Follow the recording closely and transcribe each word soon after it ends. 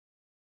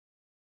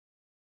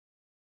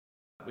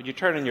Would you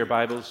turn in your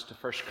Bibles to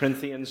 1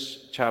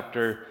 Corinthians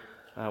chapter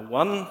 1?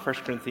 1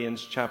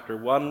 Corinthians chapter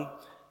 1.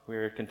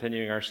 We're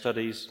continuing our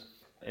studies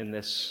in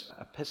this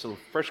epistle,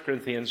 1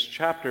 Corinthians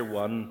chapter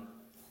 1,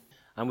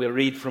 and we'll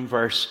read from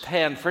verse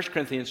 10. 1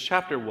 Corinthians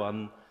chapter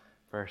 1,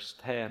 verse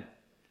 10.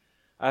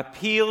 I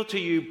appeal to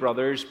you,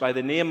 brothers, by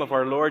the name of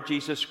our Lord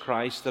Jesus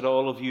Christ, that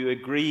all of you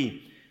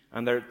agree,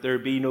 and there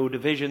be no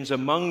divisions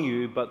among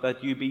you, but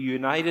that you be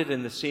united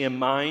in the same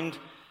mind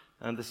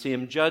and the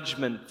same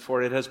judgment.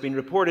 For it has been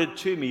reported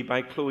to me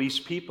by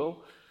Chloe's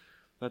people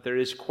that there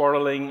is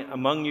quarreling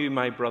among you,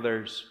 my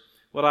brothers.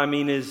 What I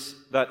mean is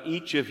that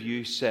each of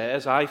you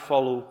says, I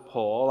follow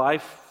Paul, I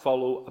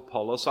follow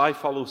Apollos, I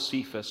follow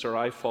Cephas, or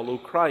I follow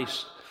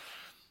Christ.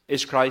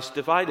 Is Christ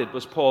divided?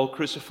 Was Paul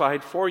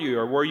crucified for you,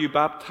 or were you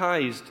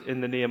baptized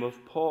in the name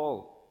of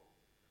Paul?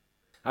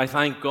 I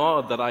thank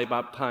God that I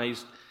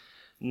baptized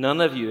none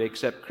of you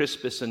except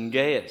Crispus and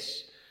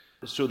Gaius,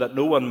 so that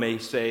no one may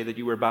say that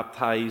you were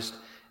baptized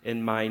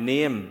in my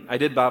name. I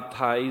did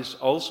baptize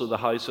also the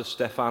house of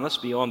Stephanas.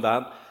 Beyond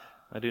that,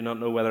 I do not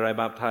know whether I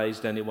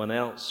baptized anyone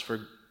else. For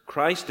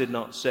Christ did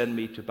not send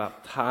me to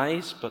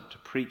baptize, but to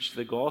preach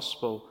the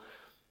gospel,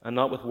 and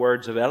not with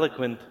words of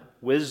eloquent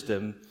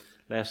wisdom,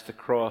 lest the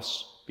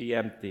cross be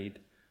emptied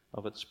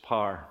of its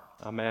power.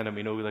 Amen. And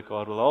we know that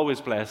God will always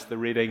bless the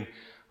reading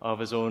of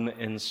his own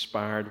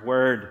inspired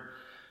word.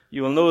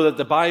 You will know that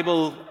the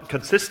Bible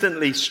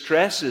consistently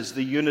stresses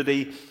the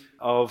unity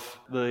of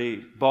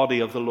the body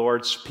of the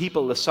Lord's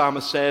people. The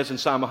psalmist says in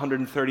Psalm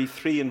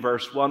 133 in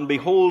verse 1,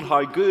 Behold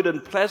how good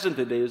and pleasant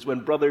it is when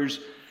brothers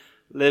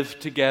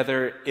live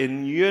together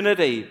in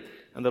unity.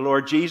 And the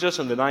Lord Jesus,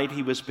 on the night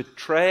he was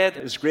betrayed,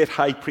 his great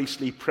high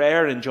priestly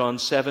prayer in John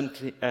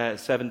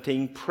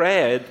 17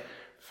 prayed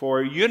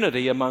for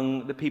unity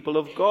among the people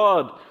of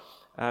God.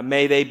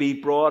 May they be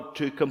brought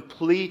to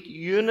complete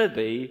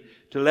unity,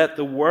 to let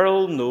the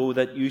world know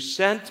that you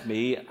sent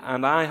me,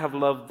 and I have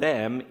loved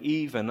them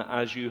even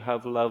as you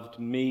have loved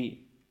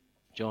me.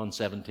 John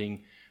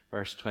 17,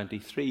 verse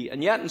 23.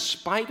 And yet, in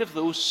spite of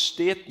those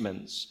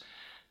statements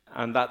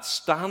and that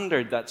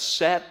standard that's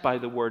set by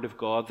the Word of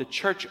God, the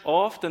church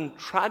often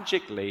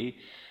tragically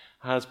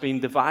has been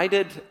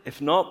divided, if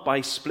not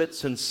by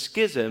splits and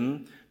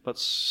schism, but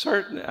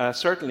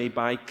certainly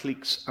by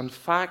cliques and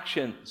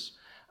factions.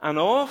 And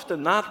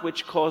often that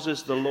which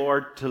causes the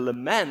Lord to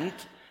lament,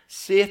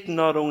 Satan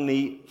not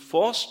only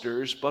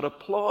fosters but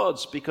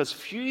applauds, because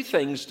few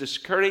things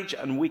discourage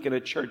and weaken a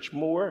church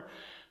more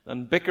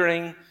than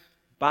bickering,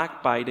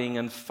 backbiting,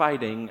 and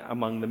fighting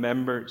among the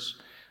members.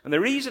 And the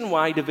reason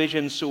why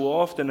division so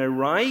often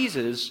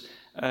arises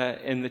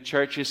in the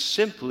church is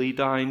simply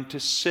down to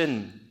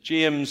sin.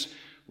 James,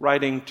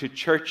 writing to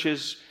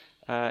churches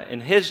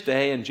in his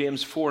day, in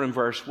James 4 and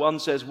verse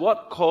 1, says,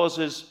 What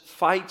causes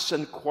fights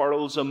and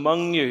quarrels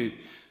among you?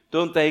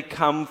 Don't they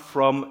come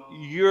from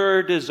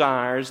your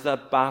desires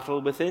that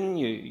battle within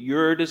you?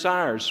 Your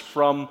desires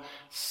from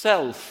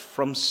self,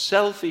 from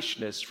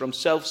selfishness, from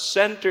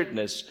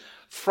self-centeredness,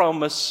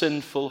 from a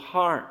sinful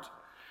heart.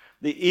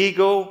 The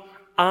ego,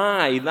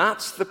 I,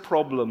 that's the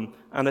problem.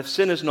 And if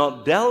sin is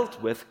not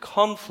dealt with,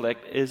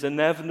 conflict is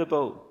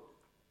inevitable.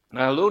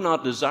 Now, although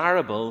not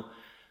desirable,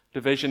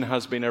 division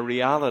has been a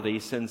reality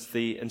since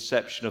the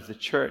inception of the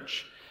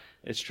church.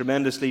 It's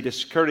tremendously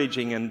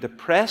discouraging and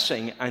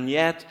depressing, and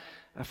yet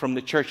from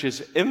the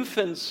church's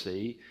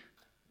infancy,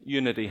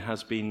 unity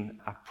has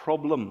been a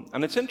problem.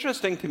 And it's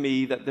interesting to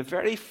me that the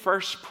very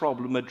first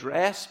problem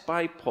addressed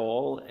by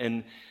Paul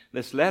in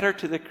this letter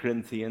to the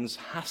Corinthians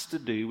has to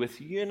do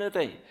with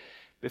unity.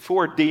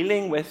 Before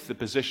dealing with the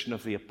position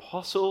of the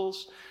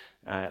apostles,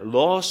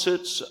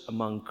 lawsuits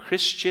among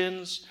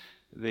Christians,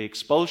 the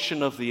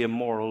expulsion of the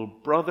immoral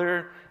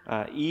brother,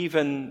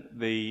 even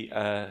the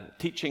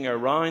teaching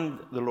around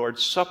the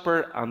Lord's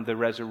Supper and the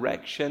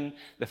resurrection,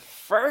 the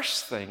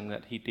first thing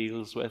that he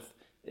deals with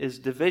is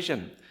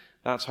division.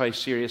 That's how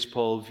serious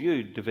Paul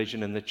viewed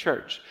division in the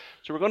church.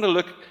 So we're going to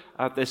look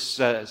at this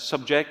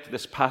subject,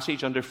 this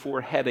passage, under four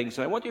headings.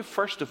 And I want you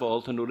first of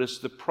all to notice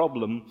the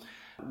problem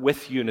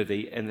with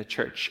unity in the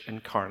church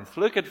in Corinth.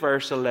 Look at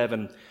verse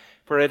 11.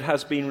 For it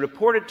has been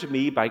reported to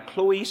me by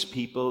Chloe's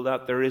people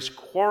that there is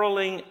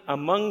quarreling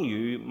among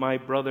you, my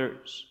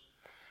brothers.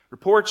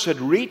 Reports had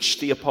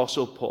reached the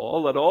Apostle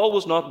Paul that all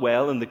was not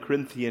well in the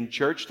Corinthian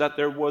church, that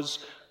there was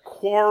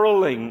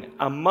quarreling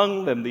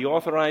among them. The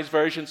Authorized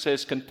Version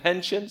says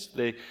contentions.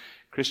 The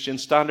Christian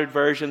Standard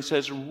Version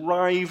says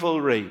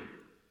rivalry.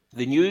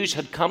 The news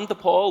had come to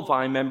Paul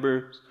via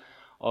members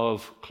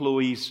of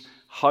Chloe's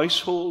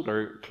household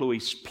or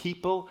Chloe's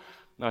people.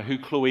 Now, who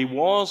Chloe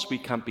was, we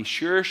can't be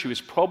sure. She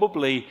was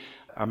probably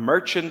a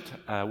merchant,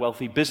 a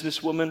wealthy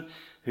businesswoman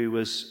who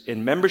was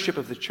in membership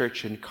of the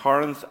church in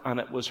Corinth, and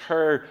it was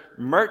her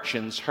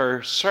merchants,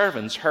 her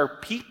servants, her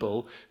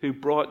people who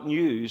brought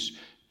news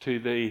to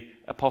the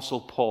Apostle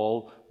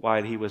Paul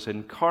while he was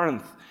in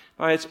Corinth.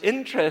 Now, it's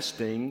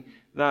interesting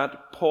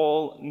that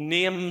Paul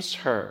names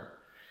her.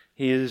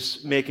 He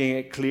is making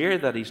it clear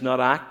that he's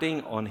not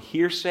acting on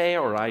hearsay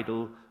or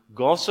idle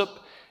gossip.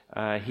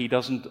 He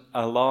doesn't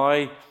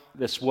allow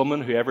this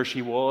woman, whoever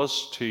she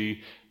was, to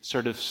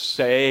sort of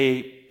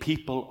say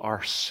people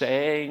are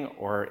saying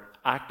or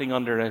acting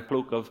under a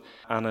cloak of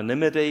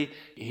anonymity.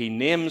 He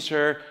names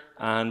her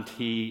and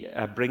he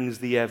brings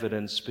the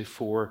evidence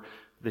before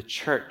the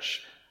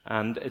church.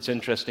 And it's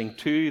interesting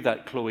too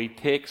that Chloe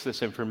takes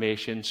this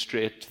information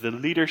straight to the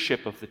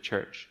leadership of the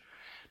church.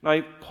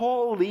 Now,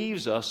 Paul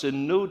leaves us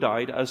in no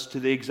doubt as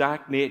to the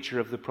exact nature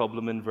of the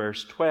problem in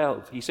verse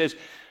 12. He says,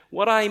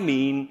 what I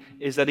mean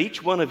is that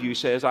each one of you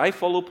says, I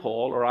follow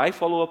Paul, or I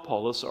follow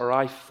Apollos, or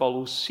I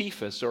follow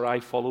Cephas, or I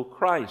follow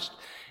Christ.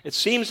 It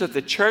seems that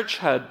the church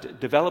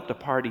had developed a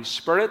party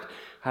spirit,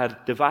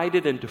 had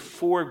divided into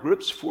 4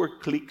 groups, 4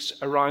 cliques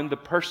around the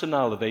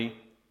personality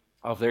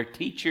of their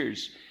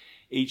teachers.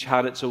 Each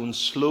had its own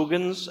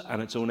slogans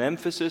and its own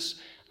emphasis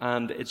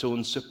and its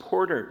own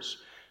supporters.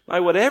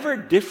 Now, whatever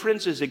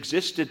differences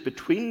existed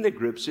between the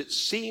groups, it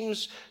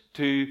seems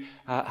to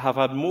have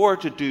had more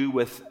to do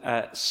with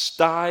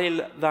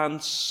style than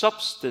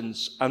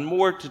substance, and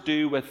more to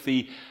do with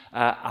the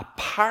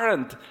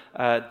apparent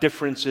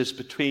differences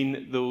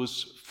between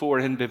those 4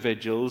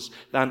 individuals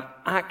than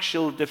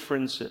actual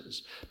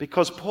differences.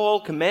 Because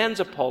Paul commends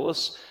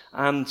Apollos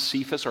and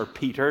Cephas, or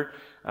Peter,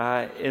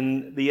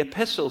 in the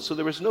epistle. So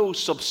there was no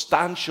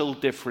substantial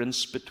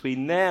difference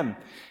between them.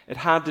 It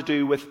had to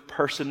do with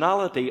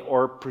personality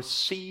or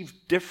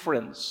perceived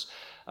difference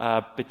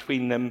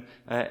between them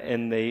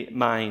in the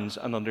minds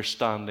and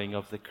understanding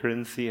of the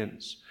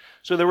Corinthians.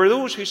 So there were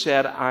those who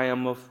said, I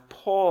am of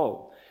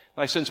Paul.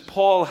 Now, since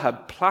Paul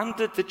had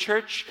planted the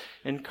church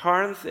in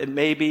Corinth, it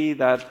may be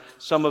that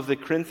some of the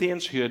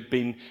Corinthians who had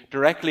been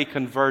directly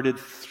converted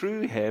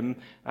through him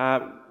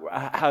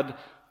had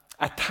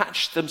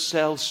attached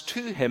themselves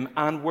to him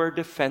and were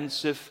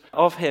defensive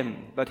of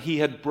him, that he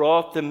had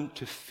brought them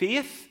to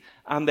faith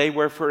and they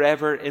were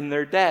forever in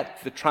their debt.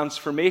 The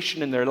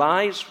transformation in their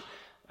lives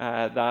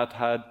that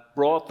had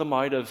brought them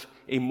out of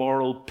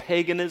immoral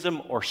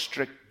paganism or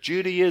strict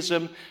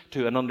Judaism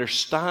to an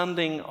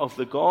understanding of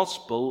the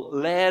gospel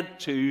led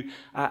to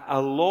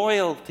a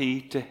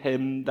loyalty to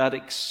him that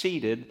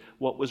exceeded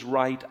what was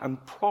right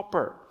and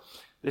proper.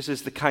 This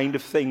is the kind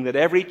of thing that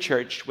every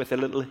church with a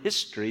little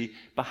history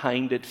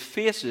behind it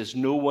faces.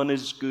 No one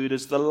is good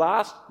as the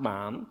last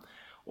man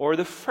or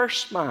the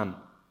first man.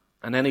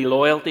 And any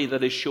loyalty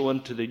that is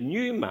shown to the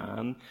new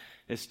man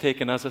is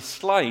taken as a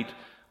slight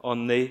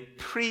on the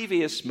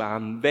previous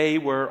man. They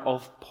were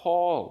of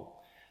Paul.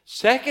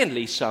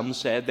 Secondly, some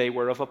said they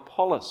were of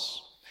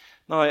Apollos.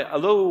 Now,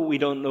 although we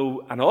don't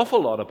know an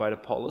awful lot about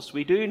Apollos,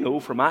 we do know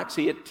from Acts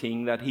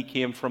 18 that he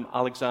came from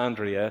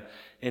Alexandria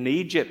in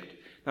Egypt.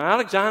 Now,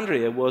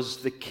 Alexandria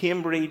was the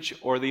Cambridge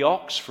or the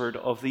Oxford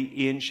of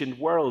the ancient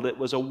world. It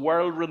was a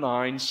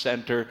world-renowned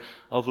center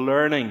of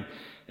learning.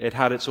 It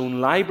had its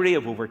own library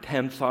of over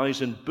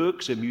 10,000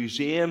 books, a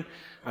museum,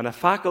 and a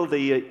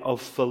faculty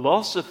of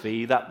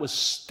philosophy that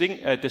was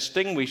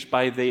distinguished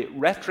by the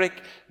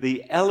rhetoric,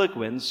 the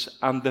eloquence,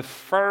 and the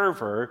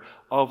fervor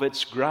of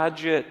its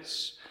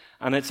graduates.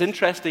 And it's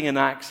interesting in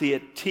Acts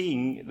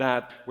 18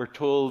 that we're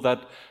told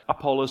that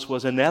Apollos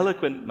was an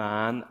eloquent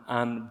man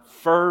and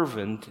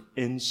fervent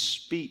in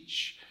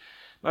speech.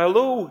 Now,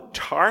 although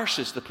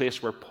Tarsus, the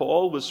place where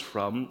Paul was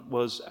from,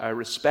 was a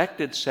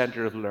respected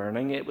center of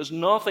learning, it was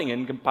nothing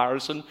in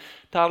comparison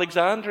to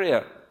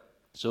Alexandria.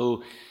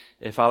 So,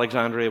 if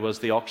Alexandria was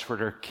the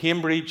Oxford or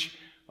Cambridge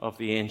of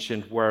the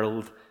ancient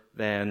world,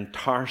 then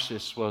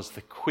Tarsus was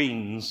the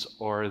Queen's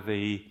or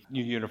the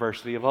New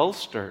University of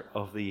Ulster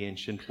of the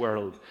ancient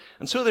world.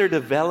 And so there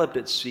developed,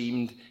 it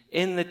seemed,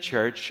 in the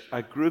church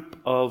a group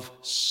of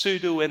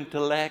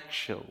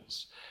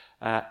pseudo-intellectuals,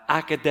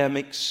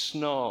 academic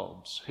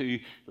snobs who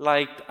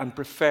liked and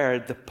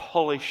preferred the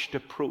polished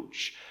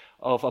approach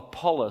of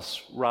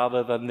Apollos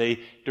rather than the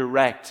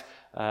direct,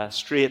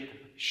 straight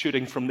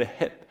shooting from the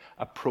hip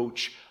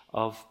approach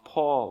of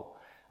Paul.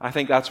 I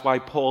think that's why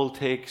Paul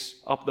takes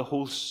up the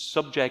whole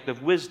subject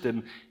of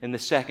wisdom in the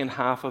second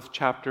half of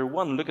chapter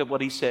 1. Look at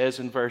what he says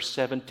in verse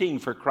 17.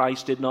 For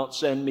Christ did not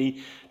send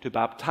me to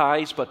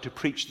baptize, but to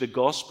preach the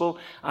gospel,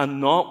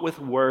 and not with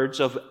words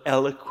of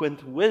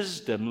eloquent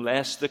wisdom,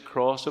 lest the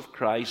cross of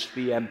Christ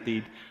be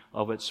emptied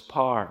of its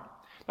power.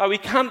 Now, we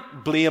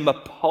can't blame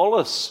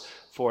Apollos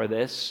for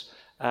this.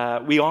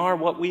 We are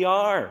what we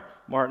are.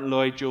 Martin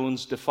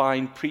Lloyd-Jones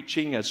defined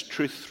preaching as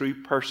truth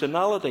through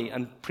personality,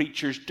 and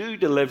preachers do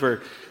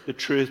deliver the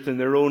truth in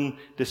their own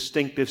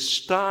distinctive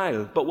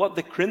style. But what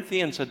the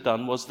Corinthians had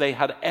done was they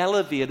had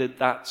elevated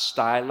that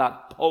style,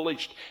 that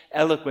polished,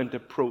 eloquent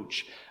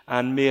approach,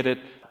 and made it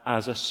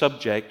as a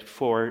subject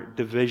for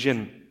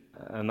division.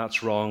 And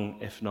that's wrong,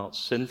 if not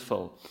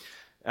sinful.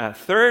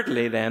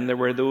 Thirdly, then, there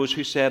were those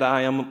who said,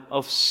 I am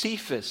of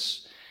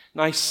Cephas.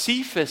 Now,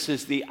 Cephas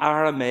is the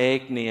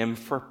Aramaic name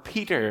for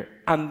Peter,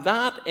 and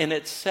that in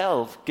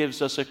itself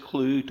gives us a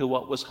clue to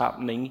what was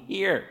happening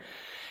here.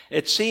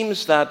 it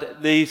seems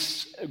that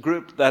this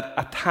group that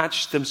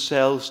attached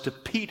themselves to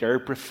Peter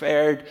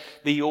preferred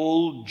the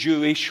old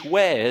Jewish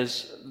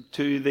ways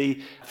to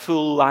the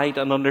full light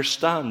and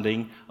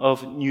understanding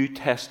of New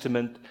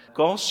Testament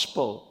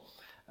gospel.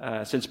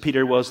 Since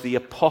Peter was the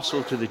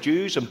apostle to the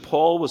Jews and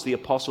Paul was the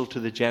apostle to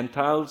the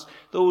Gentiles,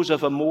 those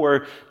of a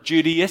more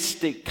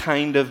Judaistic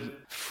kind of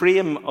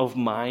frame of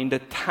mind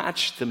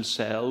attached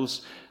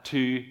themselves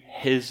to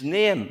his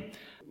name.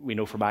 We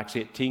know from Acts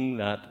 18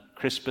 that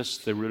Crispus,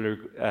 the ruler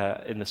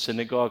in the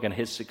synagogue, and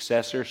his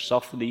successor,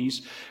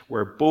 Sosthenes,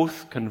 were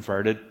both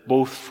converted,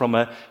 both from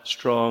a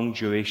strong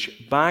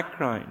Jewish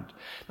background.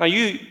 Now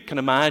you can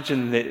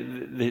imagine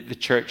the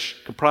church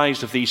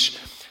comprised of these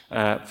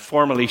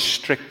formerly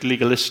strict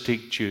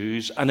legalistic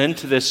Jews, and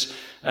into this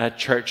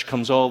church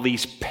comes all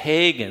these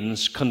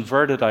pagans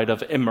converted out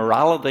of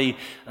immorality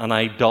and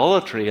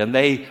idolatry, and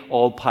they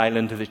all pile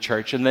into the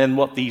church. And then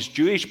what these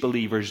Jewish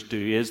believers do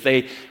is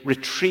they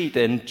retreat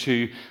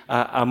into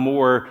a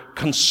more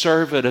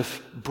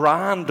conservative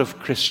brand of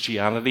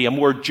Christianity, a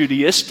more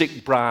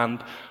Judaistic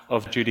brand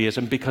of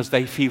Judaism, because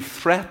they feel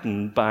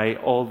threatened by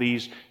all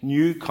these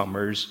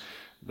newcomers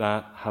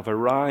that have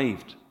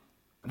arrived.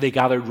 They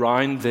gathered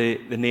round the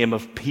name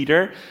of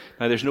Peter.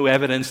 Now, there's no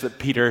evidence that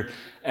Peter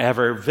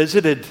ever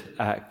visited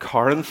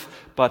Corinth,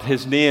 but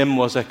his name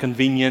was a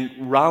convenient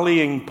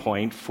rallying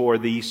point for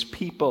these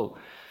people.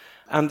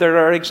 And there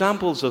are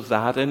examples of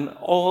that in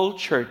all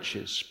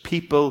churches.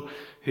 People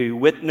who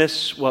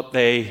witness what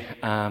they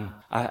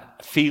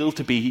feel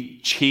to be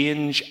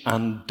change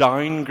and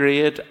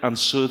downgrade, and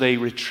so they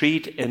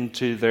retreat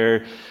into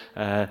their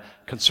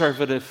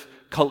conservative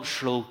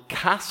cultural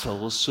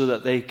castles so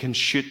that they can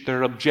shoot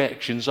their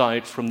objections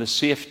out from the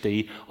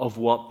safety of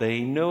what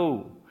they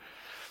know.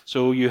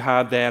 So you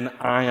had then,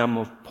 I am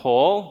of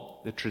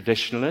Paul, the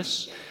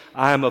traditionalist.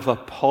 I am of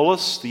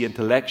Apollos, the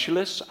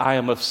intellectualist. I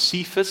am of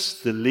Cephas,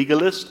 the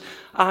legalist.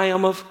 I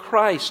am of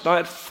Christ. Now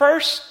at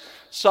first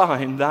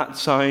sound, that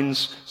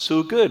sounds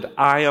so good.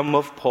 I am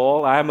of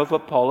Paul. I am of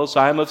Apollos.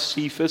 I am of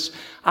Cephas.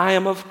 I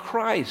am of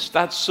Christ.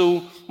 That's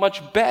so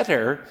much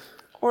better.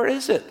 Or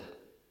is it?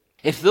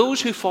 If those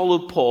who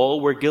followed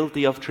Paul were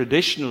guilty of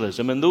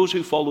traditionalism, and those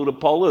who followed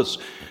Apollos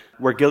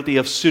were guilty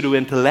of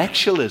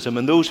pseudo-intellectualism,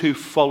 and those who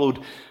followed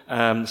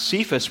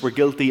Cephas were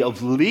guilty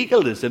of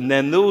legalism,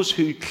 then those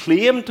who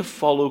claimed to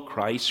follow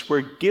Christ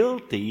were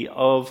guilty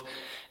of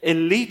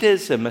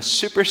elitism, a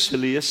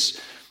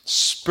supercilious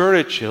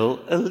spiritual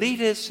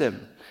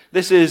elitism.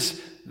 This is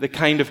the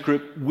kind of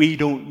group we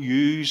don't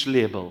use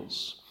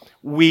labels.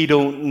 We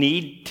don't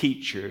need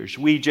teachers.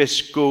 We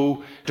just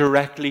go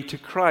directly to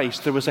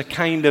Christ. There was a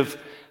kind of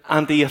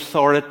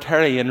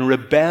anti-authoritarian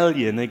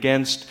rebellion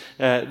against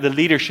the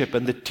leadership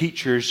and the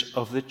teachers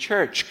of the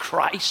church.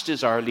 Christ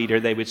is our leader,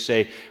 they would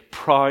say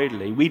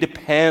proudly. We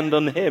depend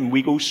on him.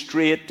 We go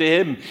straight to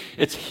him.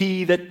 It's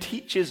he that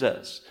teaches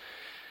us.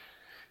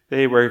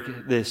 They were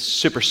this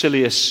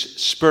supercilious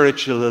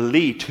spiritual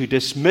elite who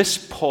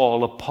dismissed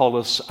Paul,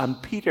 Apollos,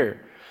 and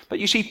Peter. But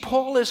you see,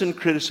 Paul isn't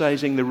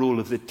criticizing the role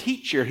of the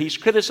teacher. He's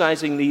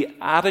criticizing the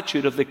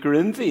attitude of the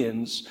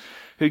Corinthians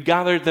who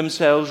gathered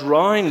themselves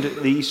round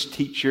these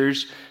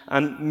teachers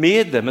and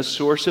made them a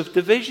source of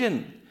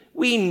division.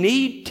 We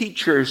need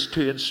teachers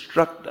to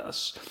instruct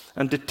us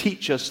and to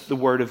teach us the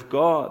Word of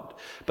God.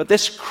 But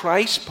this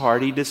Christ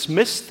party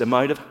dismissed them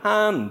out of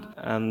hand,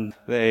 and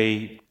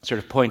they sort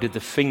of pointed the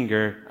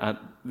finger at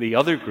the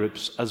other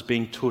groups as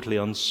being totally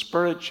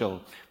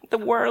unspiritual. The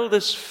world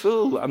is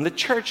full, and the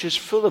church is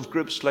full of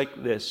groups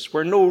like this,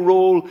 where no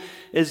role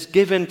is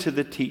given to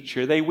the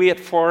teacher. They wait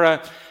for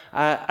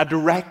a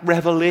direct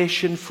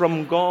revelation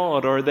from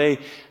God, or they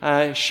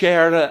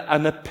share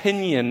an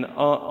opinion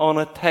on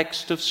a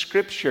text of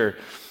Scripture.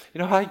 You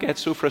know, I get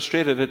so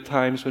frustrated at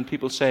times when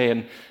people say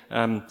in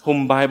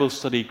home Bible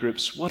study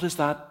groups, what does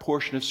that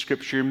portion of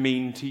Scripture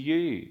mean to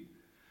you?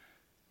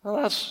 Well,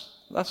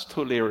 that's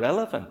totally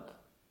irrelevant.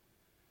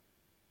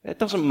 It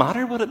doesn't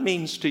matter what it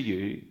means to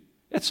you.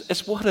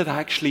 It's what it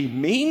actually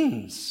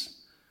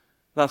means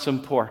that's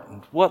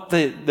important, what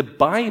the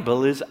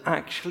Bible is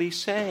actually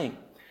saying.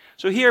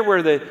 So here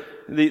were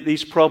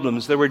these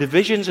problems. There were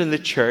divisions in the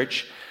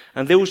church,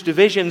 and those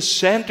divisions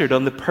centered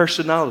on the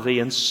personality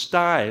and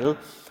style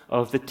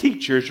of the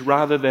teachers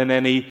rather than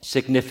any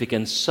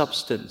significant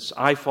substance.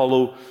 I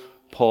follow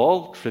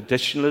Paul,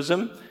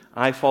 traditionalism.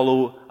 I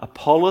follow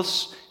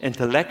Apollos,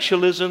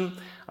 intellectualism.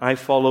 I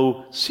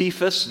follow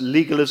Cephas,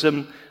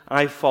 legalism.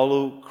 I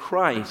follow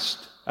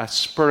Christ, a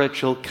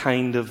spiritual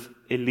kind of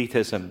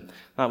elitism.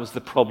 That was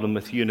the problem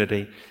with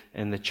unity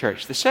in the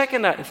church. The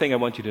second thing I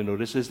want you to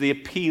notice is the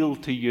appeal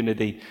to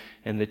unity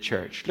in the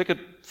church. Look at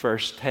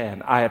verse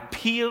 10. I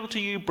appeal to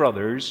you,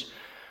 brothers,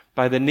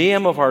 by the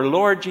name of our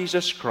Lord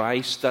Jesus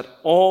Christ, that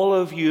all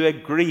of you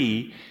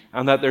agree,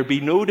 and that there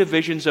be no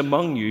divisions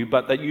among you,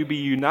 but that you be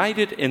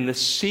united in the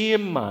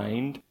same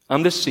mind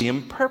and the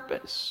same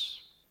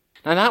purpose.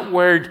 And that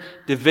word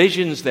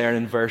divisions there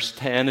in verse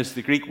 10 is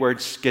the Greek word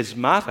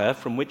schismata,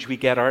 from which we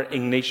get our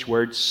English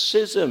word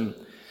schism.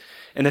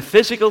 In a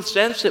physical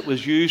sense, it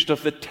was used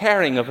of the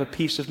tearing of a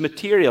piece of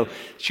material.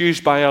 It's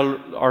used by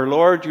our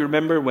Lord, you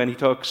remember, when he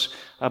talks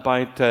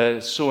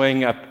about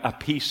sewing a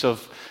piece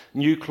of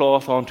new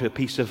cloth onto a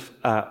piece of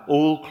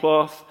old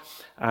cloth.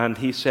 And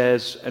he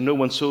says, and no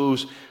one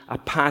sews a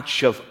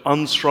patch of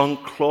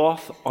unshrunk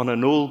cloth on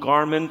an old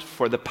garment,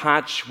 for the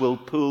patch will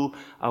pull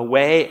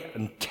away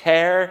and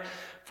tear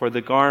for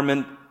the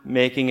garment,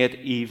 making it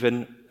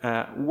even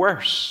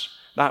worse.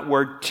 That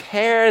word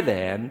tear,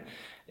 then,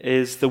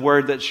 is the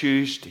word that's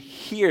used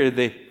here.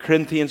 The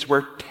Corinthians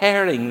were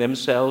tearing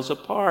themselves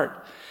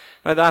apart.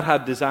 Now, that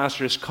had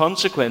disastrous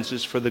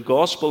consequences for the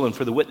gospel and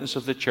for the witness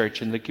of the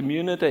church in the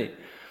community.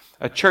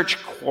 A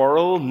church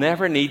quarrel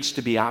never needs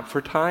to be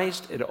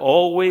advertised. It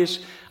always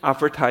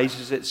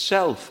advertises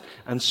itself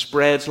and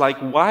spreads like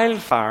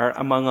wildfire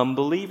among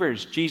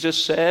unbelievers.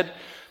 Jesus said,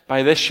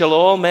 "By this shall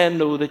all men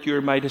know that you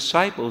are my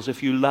disciples,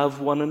 if you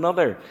love one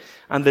another."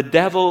 And the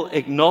devil,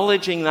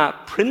 acknowledging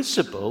that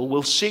principle,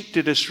 will seek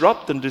to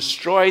disrupt and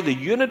destroy the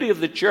unity of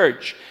the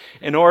church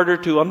in order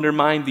to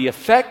undermine the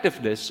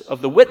effectiveness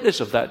of the witness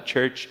of that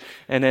church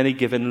in any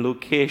given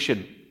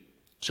location.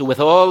 So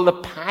with all the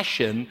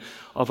passion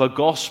of a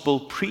gospel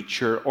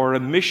preacher or a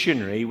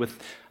missionary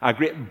with a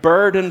great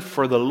burden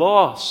for the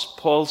lost,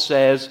 Paul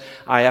says,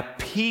 "I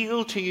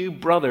appeal to you,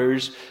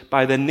 brothers,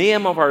 by the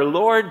name of our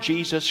Lord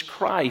Jesus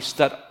Christ,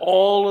 that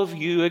all of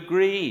you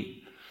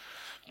agree."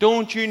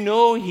 Don't you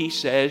know, he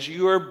says,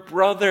 you are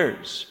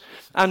brothers?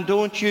 And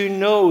don't you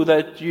know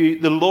that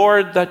the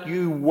Lord that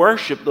you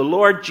worship, the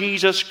Lord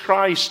Jesus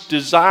Christ,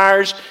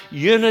 desires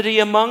unity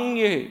among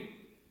you?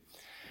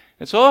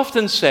 It's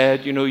often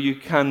said, you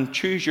can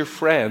choose your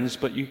friends,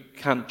 but you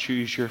can't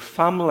choose your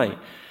family.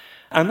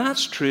 And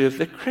that's true of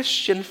the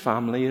Christian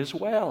family as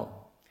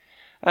well.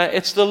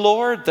 It's the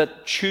Lord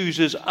that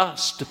chooses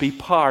us to be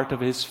part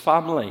of his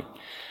family.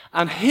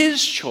 And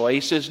his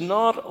choice is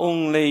not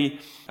only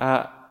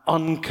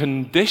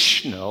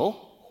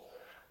unconditional,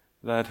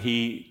 that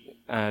he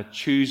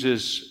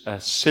chooses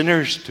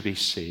sinners to be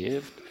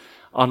saved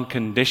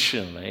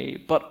unconditionally,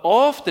 but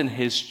often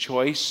his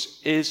choice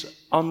is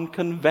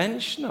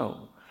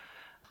unconventional.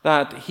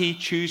 That he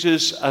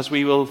chooses, as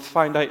we will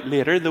find out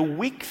later, the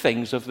weak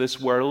things of this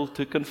world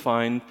to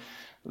confound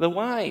the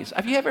wise.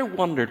 Have you ever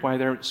wondered why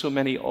there are so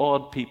many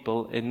odd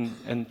people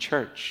in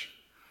church?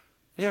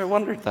 Have you ever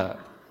wondered that?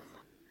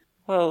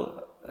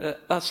 Well,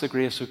 that's the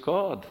grace of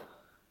God.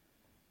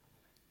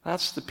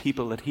 That's the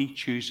people that he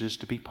chooses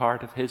to be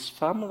part of his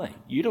family.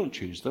 You don't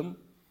choose them.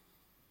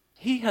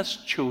 He has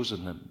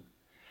chosen them.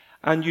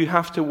 And you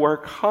have to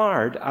work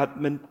hard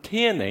at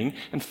maintaining,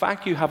 in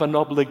fact, you have an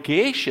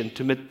obligation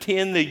to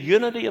maintain the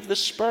unity of the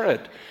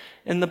Spirit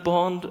in the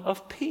bond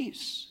of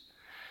peace.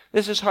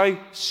 This is how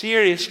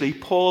seriously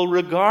Paul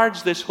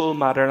regards this whole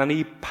matter, and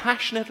he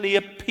passionately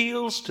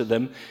appeals to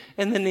them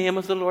in the name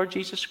of the Lord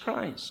Jesus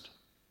Christ.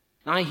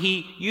 Now,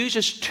 he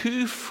uses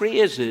two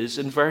phrases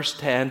in verse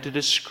 10 to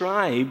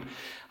describe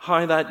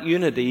how that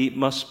unity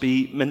must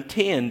be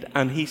maintained.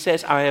 And he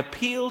says, "I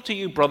appeal to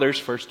you, brothers,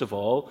 first of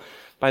all,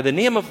 by the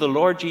name of the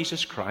Lord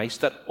Jesus Christ,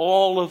 that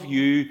all of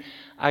you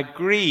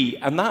agree."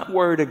 And that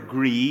word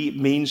agree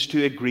means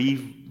to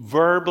agree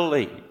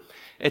verbally.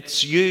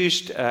 It's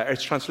used,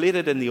 it's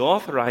translated in the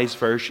Authorized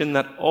Version,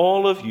 that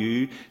all of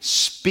you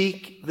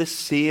speak the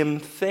same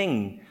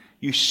thing.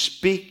 You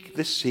speak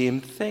the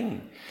same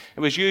thing. It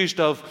was used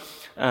of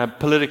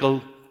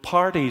political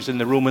parties in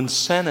the Roman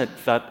Senate,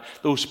 that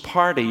those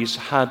parties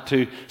had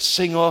to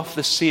sing off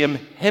the same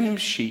hymn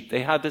sheet.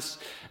 They had to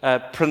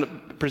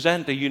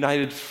present a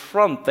united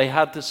front. They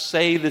had to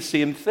say the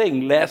same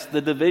thing, lest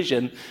the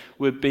division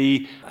would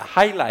be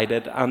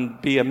highlighted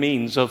and be a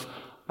means of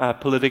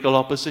political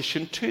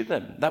opposition to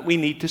them, that we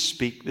need to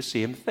speak the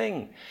same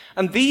thing.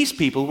 And these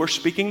people were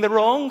speaking the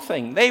wrong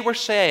thing. They were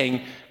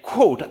saying,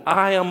 quote,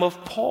 "I am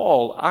of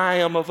Paul, I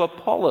am of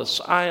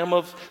Apollos, I am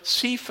of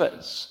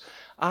Cephas,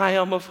 I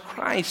am of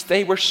Christ."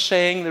 They were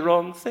saying the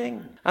wrong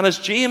thing. And as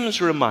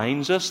James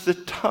reminds us, the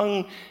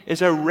tongue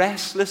is a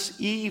restless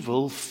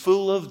evil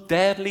full of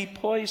deadly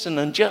poison.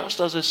 And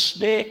just as a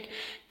snake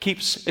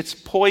keeps its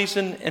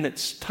poison in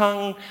its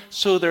tongue,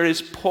 so there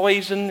is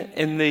poison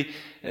in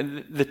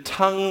the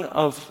tongue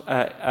of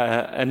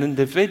an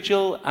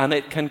individual, and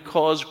it can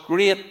cause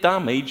great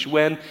damage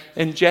when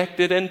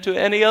injected into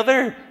any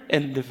other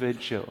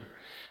individual.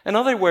 In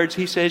other words,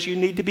 he says you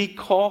need to be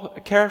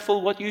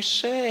careful what you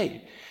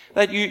say,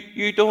 that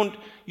you don't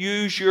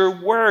use your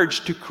words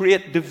to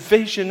create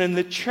division in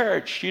the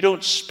church. You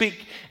don't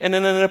speak in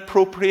an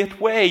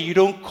inappropriate way. You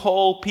don't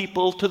call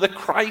people to the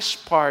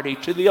Christ party,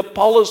 to the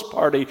Apollos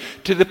party,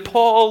 to the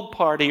Paul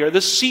party, or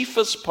the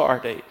Cephas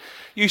party.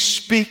 You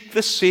speak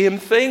the same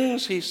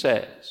things, he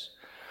says.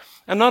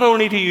 And not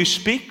only do you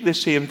speak the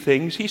same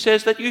things, he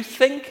says that you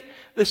think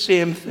the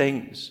same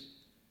things.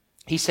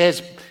 He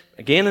says,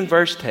 again in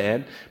verse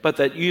 10, "but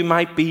that you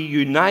might be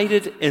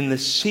united in the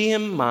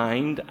same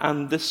mind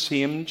and the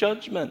same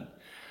judgment."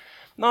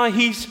 Now,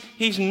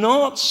 he's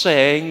not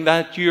saying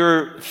that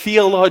your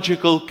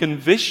theological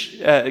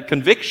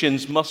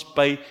convictions must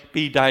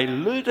be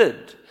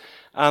diluted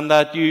and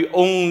that you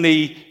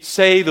only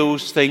say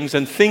those things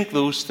and think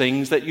those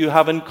things that you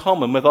have in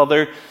common with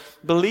other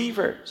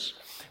believers.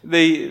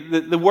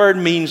 The word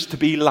means to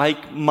be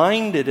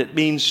like-minded. It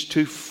means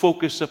to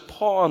focus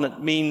upon. It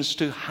means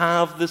to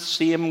have the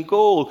same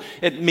goal.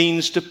 It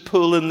means to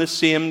pull in the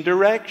same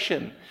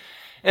direction.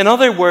 In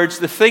other words,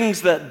 the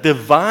things that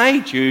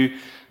divide you,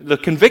 the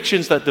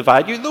convictions that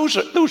divide you,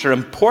 those are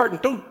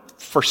important. Don't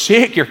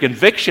forsake your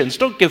convictions.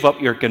 Don't give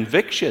up your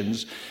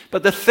convictions.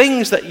 But the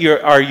things that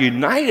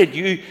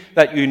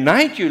that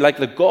unite you, like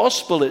the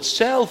gospel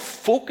itself,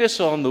 focus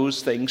on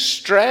those things,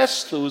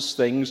 stress those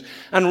things,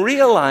 and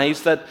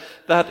realize that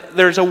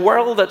there's a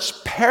world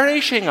that's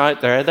perishing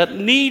out there that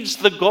needs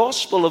the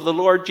gospel of the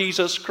Lord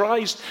Jesus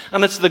Christ.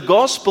 And it's the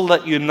gospel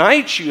that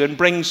unites you and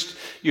brings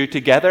you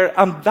together.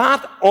 And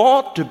that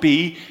ought to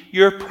be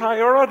your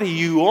priority.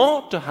 You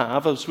ought to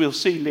have, as we'll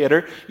see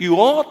later, you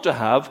ought to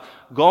have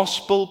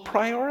gospel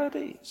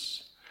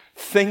priorities.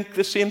 Think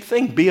the same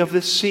thing. Be of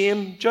the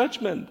same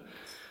judgment.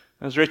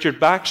 As Richard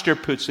Baxter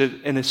puts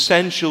it, in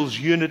essentials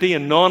unity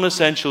and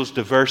non-essentials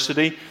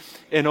diversity,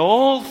 in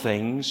all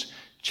things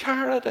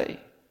charity.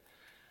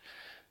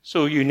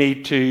 So you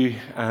need to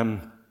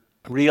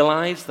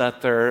realize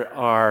that there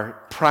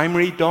are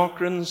primary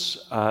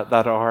doctrines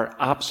that are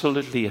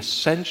absolutely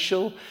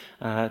essential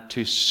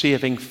to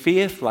saving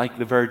faith, like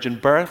the virgin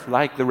birth,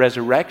 like the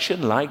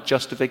resurrection, like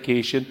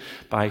justification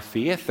by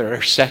faith. There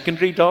are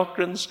secondary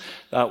doctrines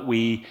that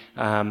we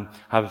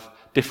have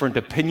different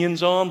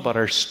opinions on, but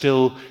are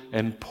still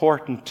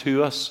important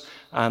to us.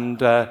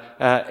 And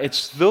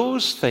it's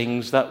those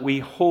things that we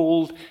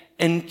hold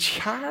in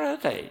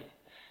charity,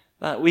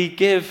 that we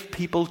give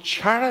people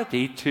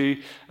charity to,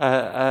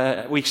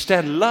 we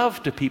extend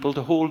love to people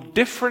to hold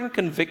different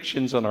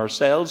convictions on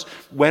ourselves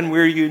when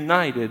we're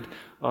united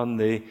on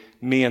the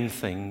main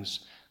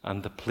things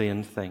and the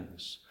plain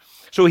things.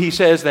 So he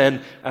says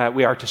then,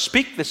 we are to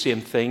speak the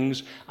same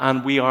things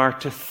and we are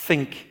to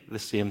think the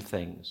same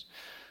things.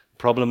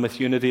 Problem with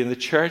unity in the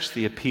church,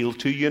 the appeal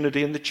to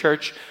unity in the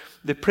church,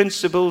 the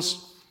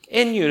principles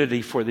in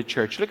unity for the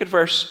church. Look at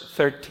verse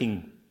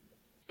 13.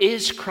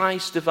 Is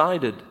Christ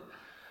divided?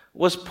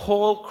 Was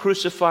Paul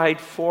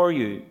crucified for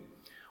you?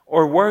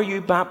 Or were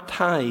you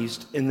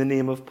baptized in the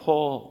name of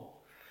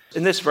Paul?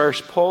 In this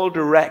verse, Paul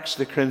directs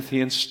the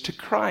Corinthians to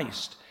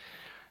Christ.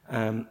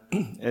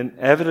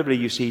 Inevitably,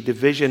 you see,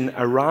 division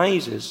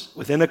arises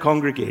within a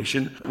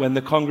congregation when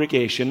the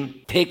congregation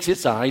takes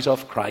its eyes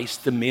off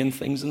Christ, the main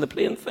things and the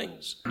plain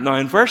things. Now,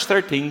 in verse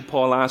 13,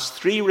 Paul asks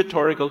 3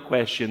 rhetorical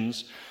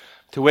questions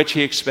to which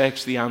he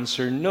expects the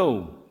answer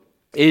no.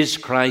 Is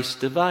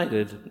Christ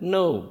divided?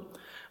 No.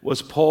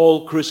 Was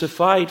Paul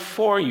crucified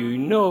for you?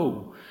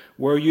 No.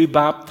 Were you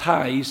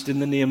baptized in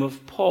the name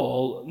of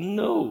Paul?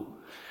 No.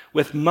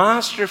 With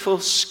masterful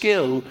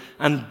skill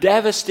and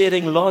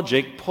devastating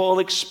logic, Paul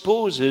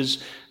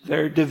exposes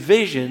their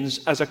divisions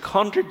as a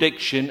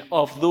contradiction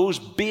of those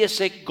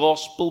basic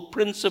gospel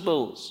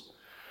principles.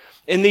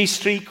 In these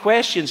 3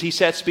 questions, he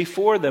sets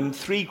before them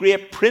 3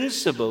 great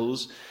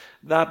principles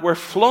that were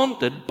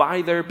flaunted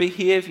by their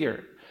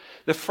behavior.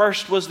 The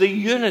first was the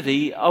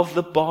unity of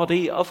the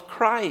body of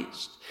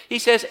Christ. He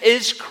says,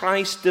 is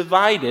Christ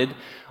divided?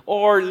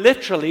 Or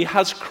literally,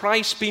 has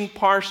Christ been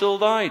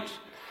parceled out?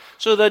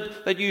 So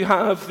that you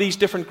have these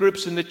different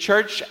groups in the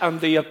church, and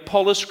the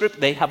Apollos group,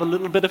 they have a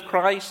little bit of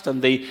Christ,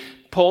 and the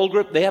Paul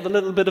group, they have a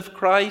little bit of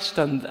Christ,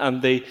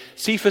 and the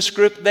Cephas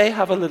group, they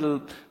have a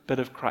little bit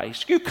of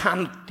Christ. You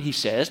can't, he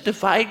says,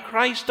 divide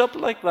Christ up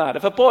like that.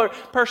 If a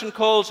person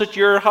calls at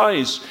your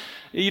house,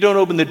 you don't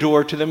open the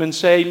door to them and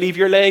say, leave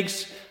your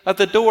legs at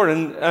the door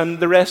and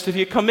the rest of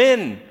you come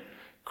in.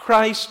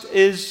 Christ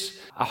is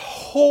a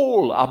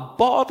whole, a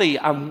body,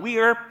 and we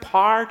are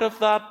part of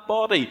that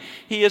body.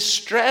 He is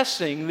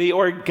stressing the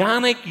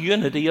organic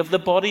unity of the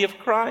body of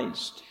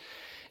Christ.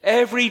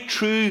 Every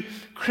true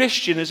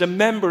Christian is a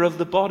member of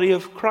the body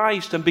of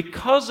Christ, and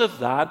because of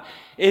that,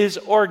 is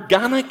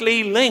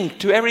organically linked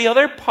to every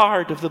other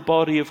part of the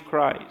body of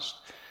Christ.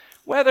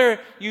 Whether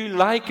you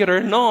like it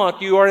or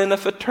not, you are in a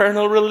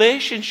fraternal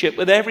relationship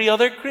with every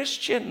other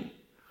Christian.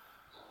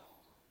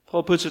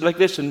 Paul puts it like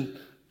this in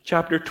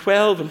chapter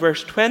 12 and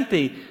verse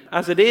 20,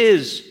 as it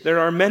is, there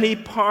are many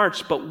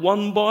parts, but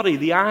one body.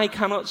 The eye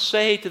cannot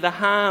say to the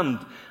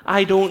hand,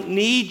 I don't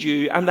need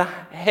you. And the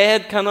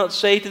head cannot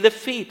say to the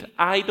feet,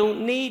 I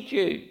don't need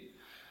you.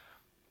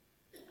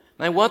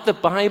 Now, what the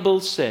Bible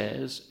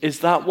says is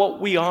that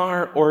what we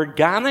are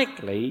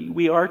organically,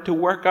 we are to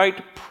work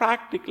out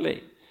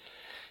practically.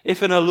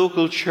 If in a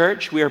local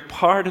church we are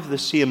part of the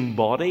same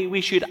body,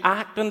 we should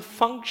act and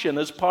function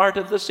as part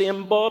of the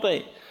same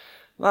body.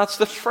 That's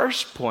the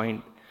first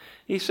point.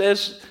 He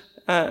says,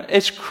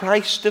 is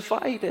Christ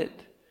divided?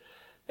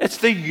 It's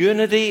the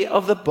unity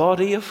of the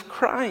body of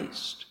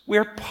Christ.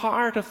 We're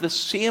part of the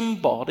same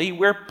body.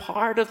 We're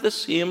part of the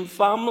same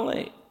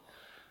family.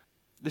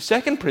 The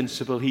second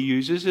principle he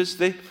uses is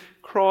the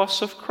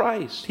cross of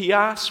Christ. He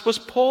asks, was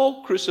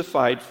Paul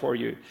crucified for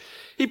you?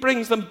 He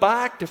brings them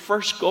back to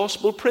first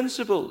gospel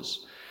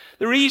principles.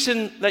 The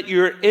reason that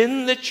you're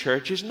in the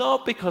church is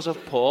not because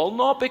of Paul,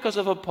 not because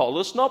of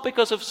Apollos, not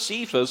because of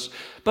Cephas,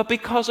 but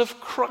because of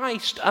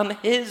Christ and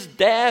his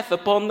death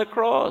upon the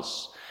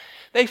cross.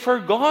 They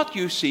forgot,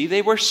 you see,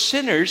 they were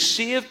sinners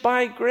saved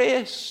by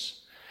grace.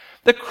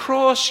 The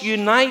cross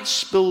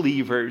unites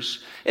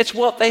believers. It's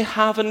what they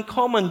have in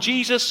common.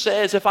 Jesus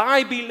says, if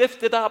I be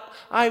lifted up,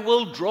 I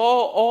will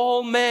draw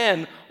all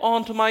men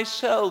onto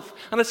myself.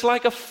 And it's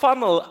like a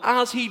funnel.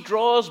 As he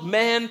draws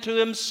men to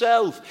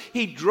himself,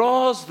 he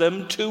draws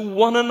them to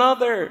one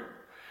another.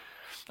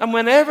 And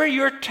whenever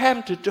you're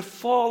tempted to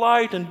fall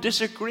out and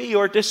disagree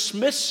or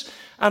dismiss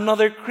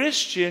another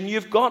Christian,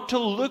 you've got to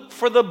look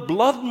for the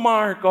blood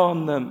mark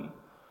on them.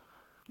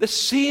 The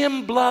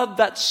same blood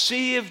that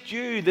saved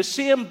you, the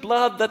same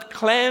blood that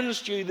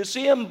cleansed you, the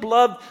same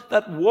blood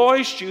that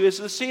washed you is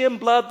the same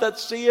blood that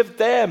saved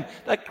them,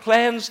 that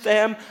cleansed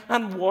them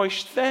and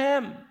washed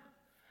them.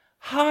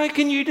 How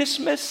can you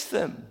dismiss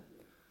them?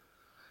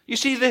 You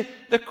see,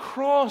 the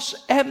cross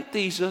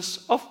empties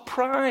us of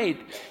pride.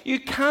 You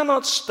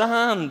cannot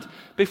stand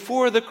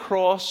before the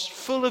cross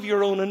full of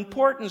your own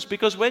importance,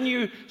 because when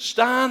you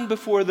stand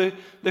before the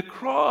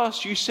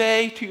cross, you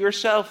say to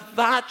yourself,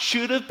 that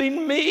should have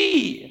been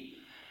me.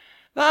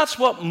 That's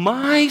what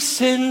my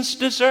sins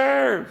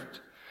deserved.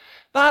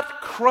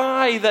 That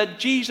cry that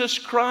Jesus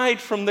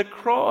cried from the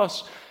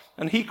cross,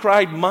 and he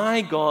cried,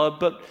 my God,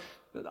 but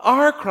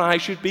our cry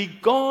should be,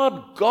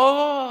 God,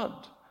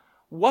 God,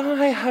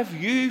 why have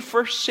you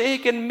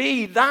forsaken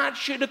me? That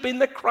should have been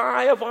the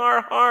cry of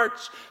our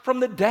hearts from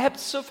the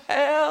depths of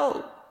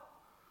hell.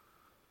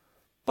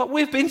 But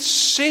we've been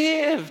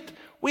saved.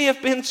 We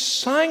have been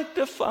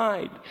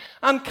sanctified.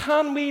 And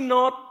can we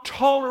not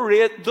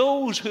tolerate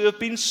those who have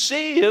been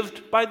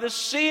saved by the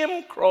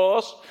same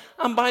cross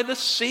and by the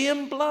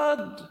same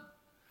blood?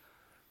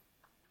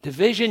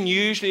 Division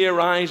usually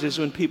arises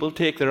when people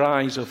take their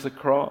eyes off the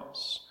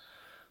cross.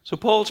 So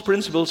Paul's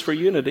principles for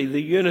unity,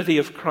 the unity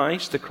of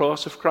Christ, the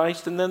cross of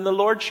Christ, and then the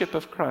lordship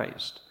of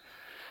Christ.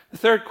 The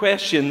third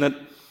question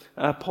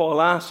that Paul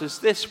asks is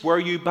this: were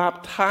you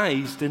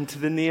baptized into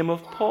the name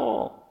of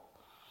Paul?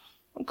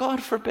 Well,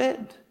 God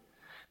forbid.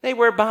 They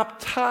were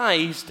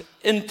baptized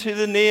into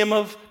the name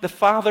of the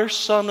Father,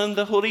 Son, and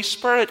the Holy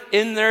Spirit.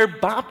 In their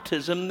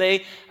baptism,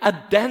 they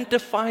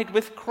identified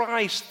with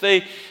Christ.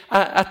 They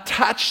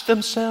attached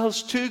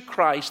themselves to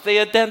Christ. They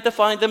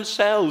identified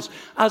themselves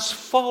as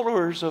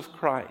followers of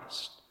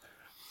Christ.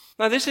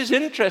 Now, this is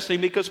interesting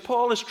because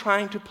Paul is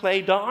trying to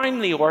play down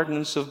the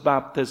ordinance of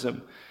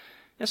baptism.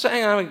 He's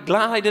saying, I'm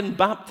glad I didn't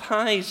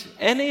baptize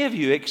any of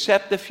you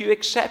except the few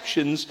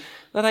exceptions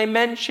that I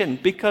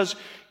mentioned, because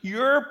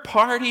your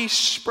party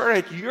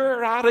spirit,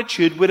 your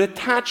attitude would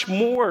attach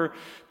more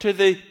to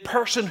the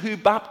person who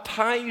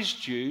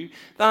baptized you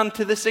than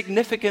to the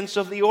significance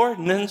of the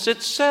ordinance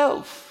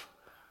itself.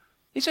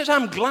 He says,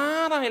 I'm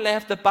glad I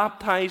left the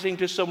baptizing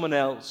to someone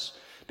else,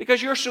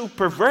 because you're so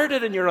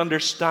perverted in your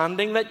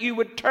understanding that you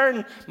would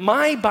turn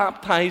my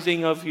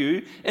baptizing of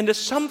you into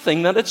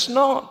something that it's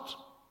not.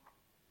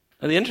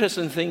 And the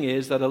interesting thing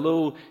is that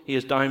although he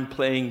is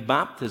downplaying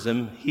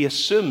baptism, he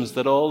assumes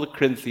that all the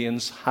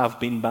Corinthians have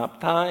been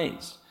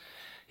baptized.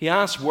 He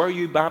asks, were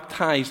you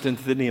baptized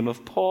into the name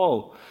of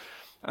Paul?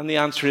 And the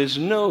answer is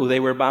no, they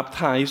were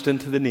baptized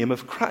into the name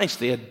of Christ.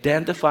 They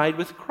identified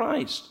with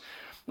Christ.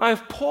 Now,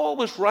 if Paul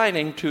was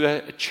writing to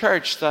a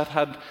church that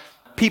had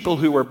people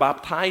who were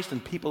baptized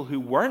and people who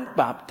weren't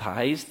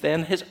baptized,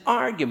 then his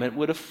argument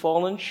would have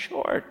fallen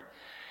short.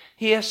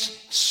 He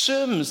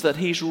assumes that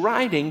he's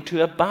writing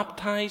to a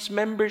baptized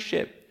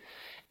membership.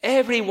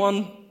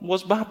 Everyone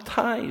was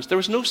baptized. There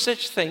was no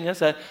such thing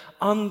as an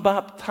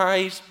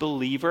unbaptized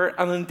believer,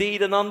 and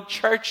indeed an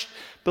unchurched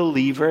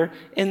believer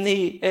in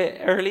the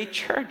early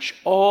church.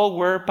 All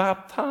were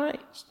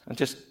baptized.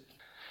 And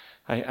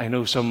I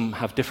know some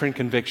have different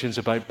convictions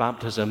about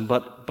baptism,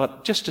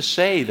 but just to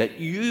say that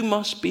you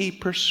must be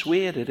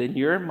persuaded in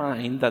your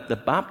mind that the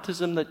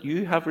baptism that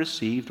you have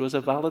received was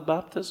a valid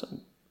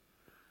baptism.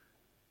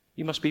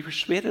 You must be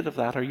persuaded of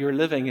that, or you're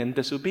living in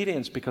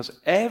disobedience, because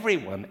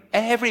everyone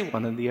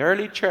in the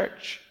early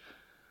church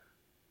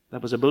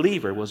that was a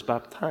believer was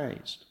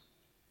baptized.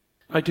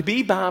 Now, to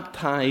be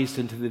baptized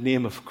into the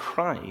name of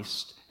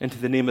Christ, into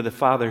the name of the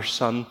Father,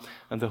 Son,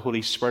 and the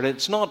Holy Spirit,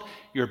 it's not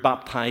you're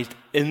baptized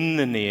in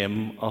the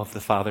name of the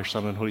Father,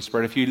 Son, and Holy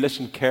Spirit. If you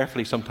listen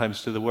carefully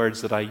sometimes to the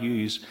words that I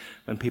use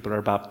when people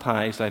are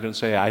baptized, I don't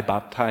say I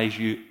baptize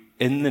you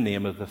in the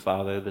name of the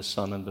Father, the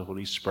Son, and the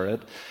Holy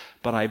Spirit,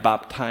 but I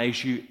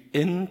baptize you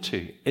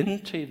into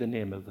the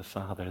name of the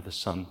Father, the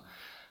Son,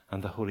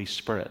 and the Holy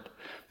Spirit.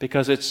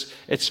 Because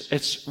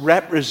it's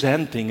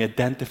representing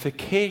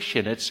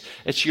identification.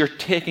 It's you're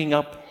taking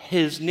up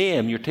His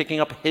name. You're taking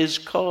up His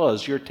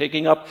cause. You're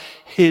taking up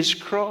His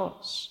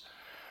cross.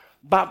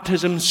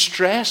 Baptism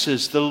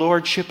stresses the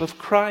lordship of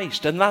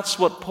Christ. And that's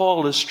what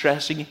Paul is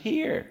stressing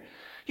here.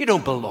 You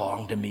don't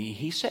belong to me,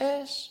 he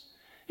says.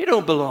 You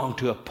don't belong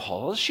to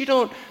Apollos. You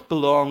don't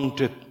belong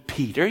to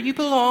Peter. You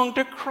belong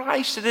to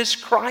Christ. It is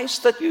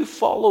Christ that you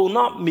follow,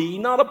 not me,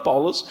 not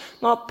Apollos,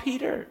 not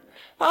Peter.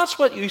 That's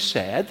what you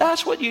said.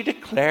 That's what you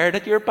declared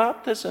at your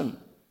baptism.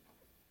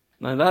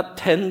 Now, that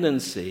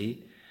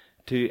tendency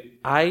to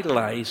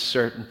idolize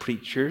certain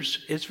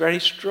preachers is very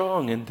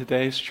strong in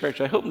today's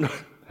church. I hope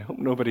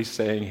nobody's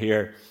saying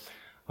here,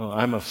 "Oh,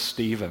 I'm of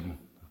Stephen.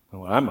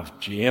 Oh, I'm of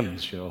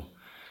James,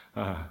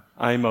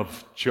 I'm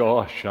of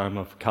Josh. I'm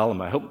of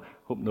Callum." I hope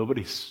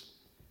nobody's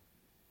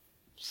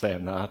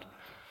saying that.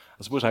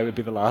 I suppose I would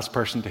be the last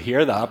person to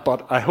hear that,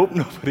 but I hope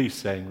nobody's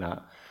saying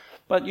that.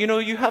 But,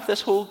 you have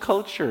this whole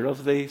culture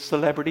of the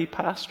celebrity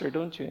pastor,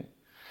 don't you?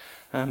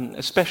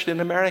 Especially in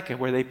America,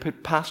 where they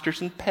put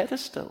pastors in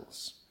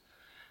pedestals.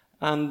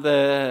 And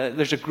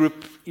there's a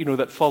group,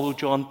 that follow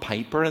John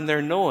Piper, and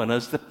they're known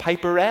as the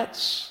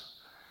Piperettes.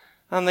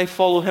 And they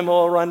follow him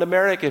all around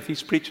America. If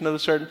he's preaching at a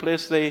certain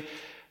place,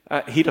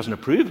 he doesn't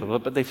approve of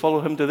it, but they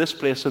follow him to this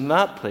place and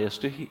that place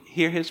to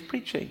hear his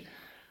preaching.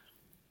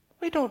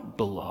 We don't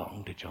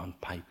belong to John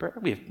Piper.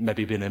 We've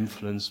maybe been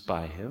influenced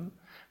by him.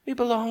 We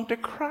belong to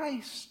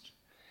Christ.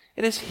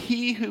 It is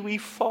he who we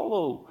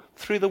follow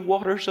through the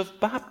waters of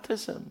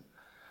baptism.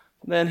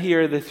 And then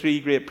here are the three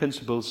great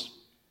principles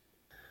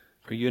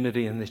for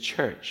unity in the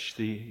church.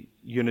 The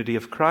unity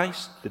of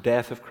Christ, the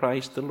death of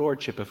Christ, the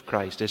lordship of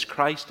Christ. Is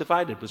Christ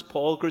divided? Was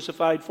Paul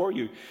crucified for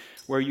you?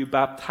 Were you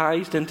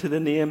baptized into the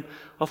name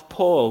of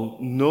Paul?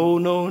 No.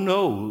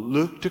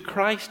 Look to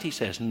Christ, he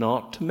says,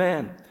 not to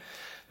men.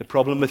 The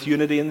problem with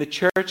unity in the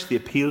church, the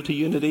appeal to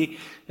unity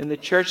in the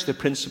church, the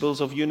principles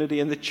of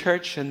unity in the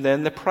church, and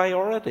then the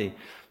priority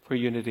for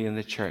unity in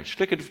the church.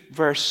 Look at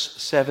verse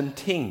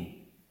 17.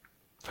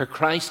 For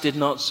Christ did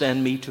not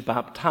send me to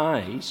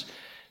baptize,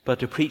 but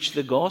to preach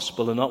the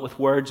gospel, and not with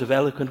words of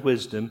eloquent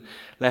wisdom,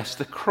 lest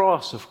the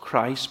cross of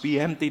Christ be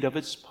emptied of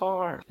its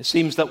power. It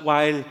seems that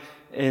while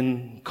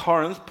in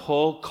Corinth,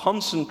 Paul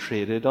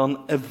concentrated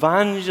on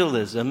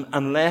evangelism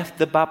and left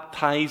the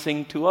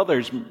baptizing to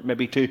others,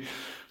 maybe to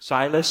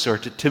Silas or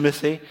to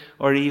Timothy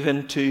or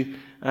even to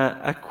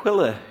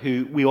Aquila,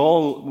 who we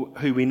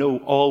know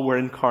all were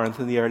in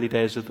Corinth in the early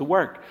days of the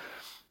work.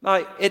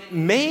 Now, it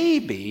may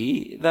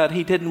be that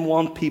he didn't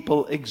want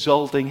people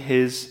exalting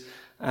his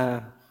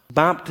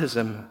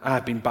baptism.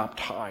 I've been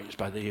baptized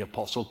by the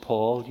Apostle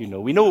Paul.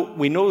 We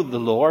know the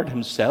Lord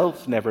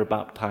himself never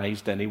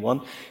baptized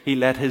anyone. He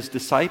let his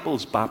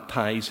disciples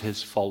baptize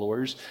his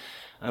followers.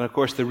 And of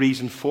course, the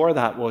reason for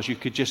that was you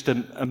could just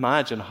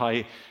imagine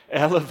how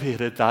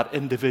elevated that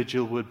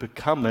individual would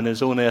become in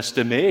his own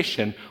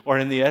estimation or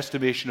in the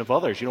estimation of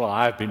others.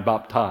 I've been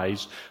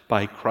baptized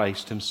by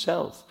Christ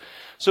himself.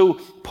 So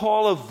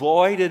Paul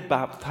avoided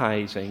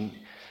baptizing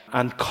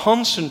and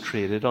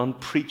concentrated on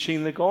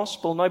preaching the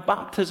gospel. Now,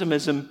 baptism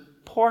is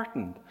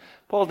important.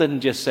 Paul didn't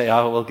just say,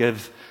 I will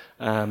give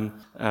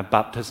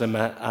baptism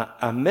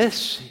a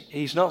miss.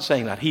 He's not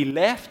saying that. He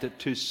left it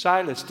to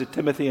Silas, to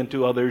Timothy, and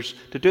to others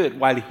to do it,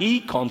 while he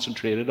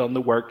concentrated on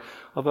the work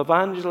of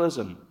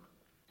evangelism.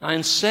 Now,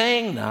 in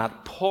saying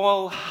that,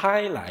 Paul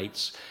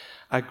highlights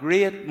a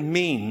great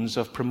means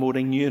of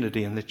promoting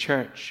unity in the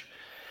church.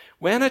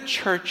 When a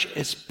church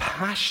is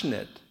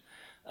passionate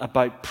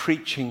about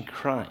preaching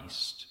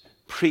Christ,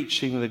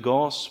 preaching the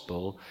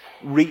gospel,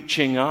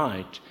 reaching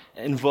out,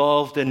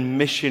 involved in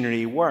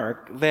missionary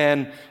work,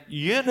 then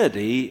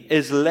unity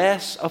is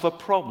less of a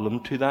problem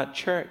to that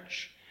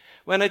church.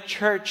 When a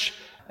church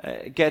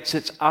gets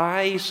its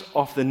eyes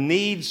off the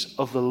needs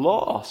of the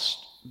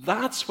lost,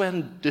 that's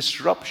when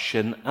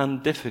disruption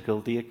and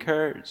difficulty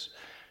occurs. I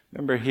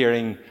remember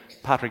hearing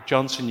Patrick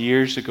Johnson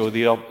years ago,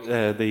 the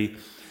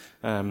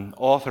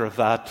author of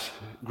that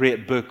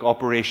great book,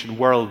 Operation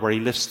World, where he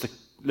lists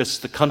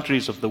the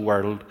countries of the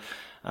world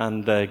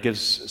and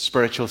gives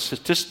spiritual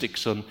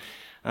statistics on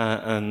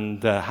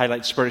and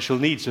highlights spiritual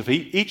needs of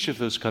each of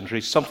those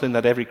countries, something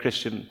that every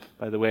Christian,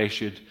 by the way,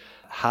 should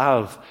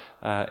have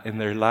in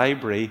their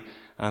library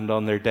and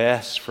on their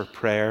desks for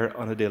prayer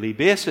on a daily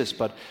basis.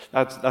 But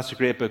that's a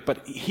great book.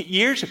 But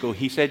years ago,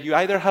 he said, you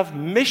either have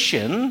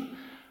mission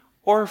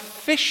or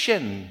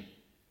fission.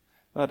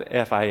 Not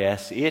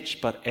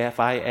F-I-S-H, but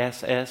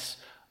F-I-S-S-O-N.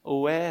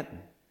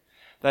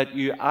 That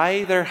you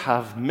either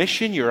have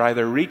mission, you're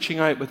either reaching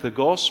out with the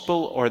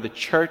gospel, or the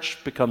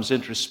church becomes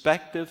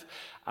introspective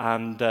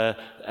and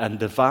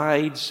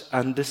divides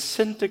and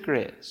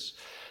disintegrates.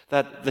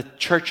 That the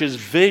church's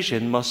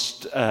vision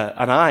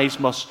and eyes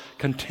must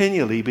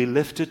continually be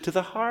lifted to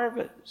the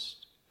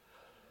harvest.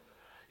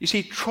 You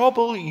see,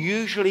 trouble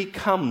usually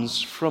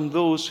comes from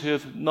those who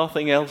have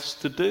nothing else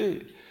to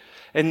do.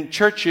 In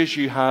churches,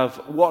 you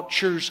have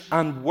watchers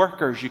and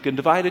workers. You can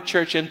divide a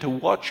church into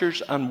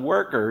watchers and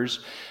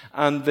workers,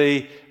 and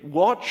the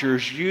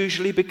watchers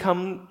usually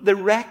become the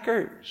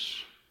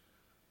wreckers.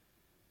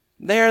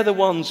 They're the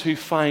ones who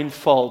find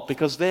fault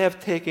because they have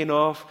taken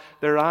off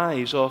their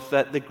eyes off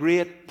the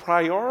great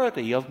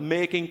priority of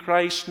making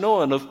Christ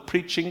known, of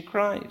preaching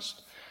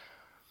Christ.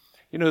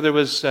 There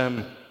was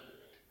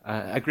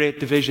a great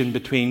division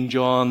between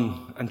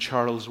John and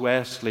Charles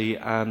Wesley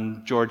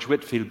and George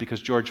Whitefield,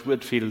 because George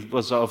Whitefield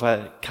was of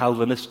a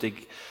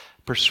Calvinistic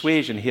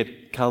persuasion. He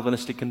had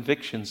Calvinistic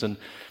convictions, and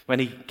when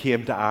he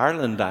came to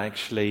Ireland,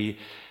 actually,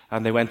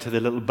 and they went to the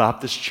little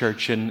Baptist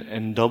church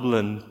in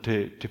Dublin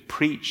to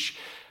preach.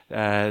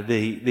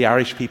 The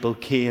Irish people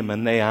came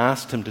and they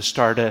asked him to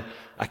start a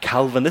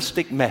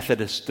Calvinistic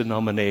Methodist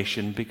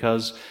denomination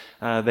because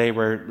they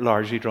were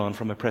largely drawn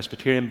from a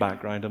Presbyterian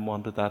background and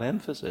wanted that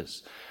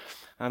emphasis.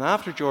 And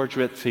after George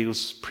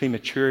Whitefield's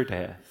premature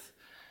death,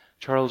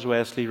 Charles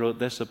Wesley wrote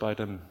this about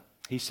him.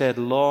 He said,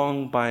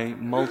 "Long by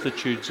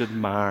multitudes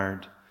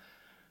admired,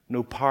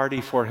 no party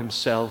for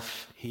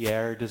himself he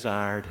e'er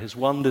desired. His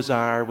one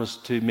desire was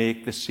to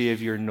make the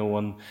Saviour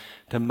known,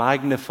 to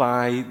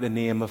magnify the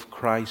name of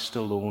Christ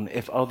alone.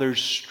 If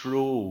others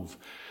strove,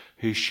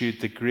 who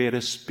should the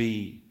greatest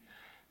be?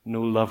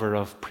 No lover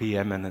of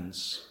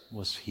preeminence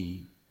was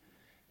he."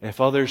 If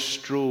others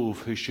strove,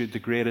 who should the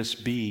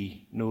greatest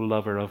be? No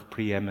lover of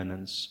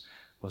preeminence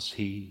was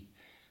he.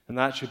 And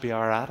that should be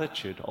our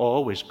attitude.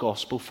 Always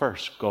gospel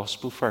first,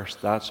 gospel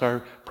first. That's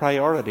our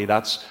priority.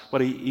 That's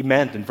what he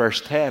meant in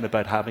verse 10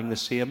 about having the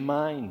same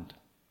mind.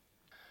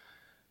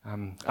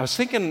 I was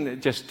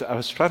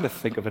trying to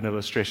think of an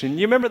illustration.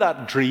 You remember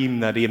that dream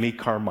that Amy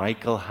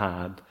Carmichael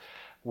had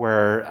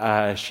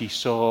where she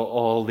saw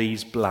all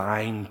these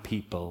blind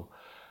people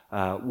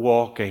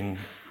walking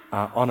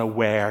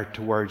unaware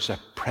towards a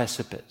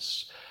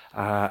precipice,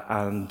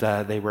 and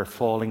they were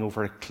falling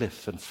over a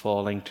cliff and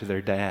falling to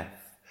their death.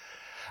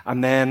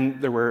 And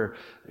then there were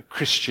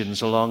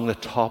Christians along the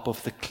top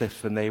of the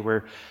cliff, and they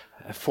were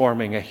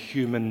forming a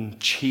human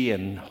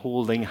chain,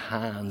 holding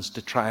hands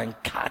to try and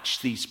catch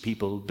these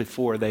people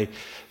before they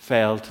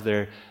fell to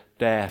their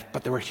death.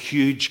 But there were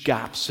huge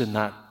gaps in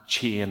that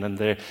chain, and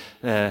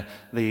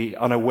the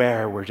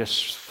unaware were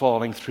just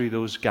falling through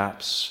those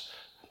gaps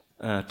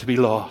to be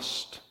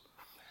lost.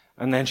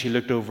 And then she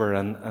looked over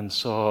and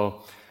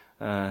saw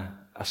a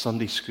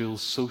Sunday school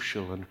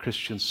social and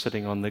Christians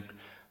sitting on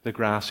the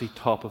grassy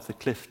top of the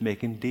cliff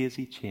making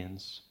daisy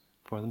chains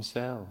for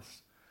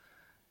themselves,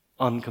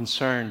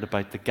 unconcerned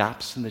about the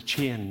gaps in the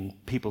chain,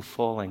 people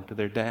falling to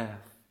their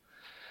death.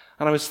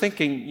 And I was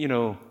thinking,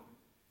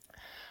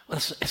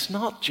 it's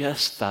not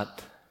just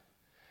that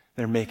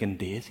they're making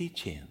daisy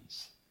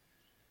chains.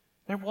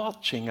 They're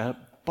watching a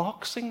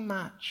boxing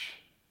match,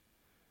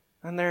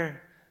 and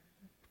they're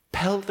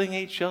pelting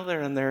each other,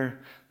 and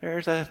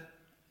there's a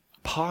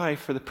pie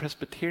for the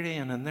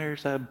Presbyterian, and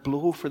there's a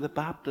blow for the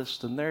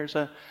Baptist, and there's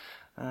a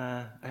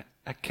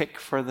kick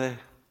for the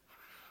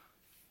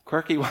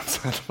quirky ones.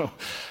 I don't know,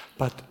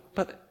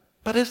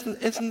 but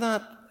isn't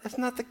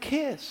that the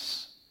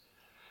case?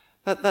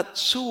 That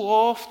so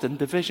often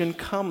division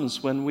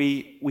comes when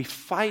we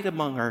fight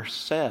among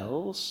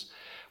ourselves.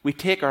 We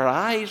take our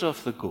eyes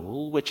off the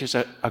goal, which is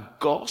a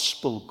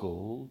gospel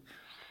goal,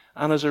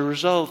 and as a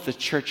result, the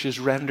church is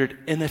rendered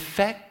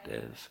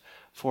ineffective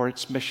for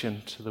its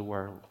mission to the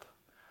world.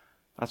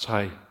 That's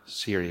how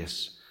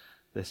serious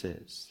this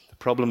is. The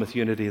problem with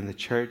unity in the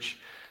church,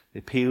 the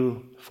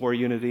appeal for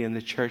unity in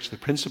the church, the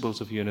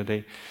principles of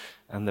unity,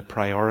 and the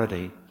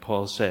priority.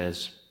 Paul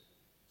says,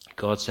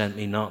 God sent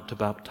me not to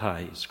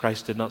baptize.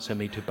 Christ did not send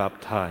me to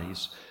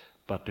baptize,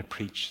 but to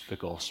preach the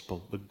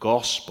gospel. The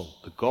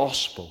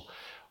gospel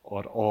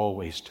ought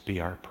always to be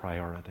our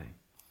priority.